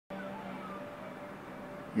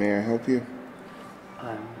May I help you?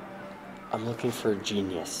 I'm looking for a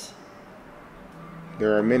genius.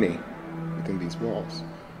 There are many within these walls.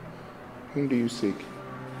 Whom do you seek?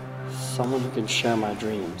 Someone who can share my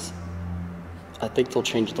dreams. I think they'll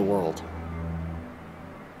change the world.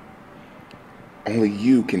 Only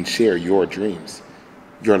you can share your dreams.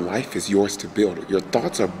 Your life is yours to build. Your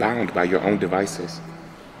thoughts are bound by your own devices.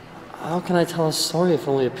 How can I tell a story if it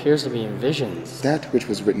only appears to be in visions? That which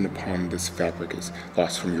was written upon this fabric is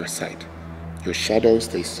lost from your sight. Your shadows,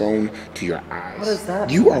 they sewn to your eyes. What is that?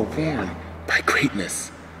 You are worn by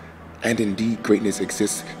greatness. And indeed, greatness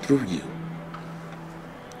exists through you.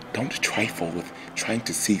 Don't trifle with trying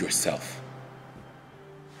to see yourself.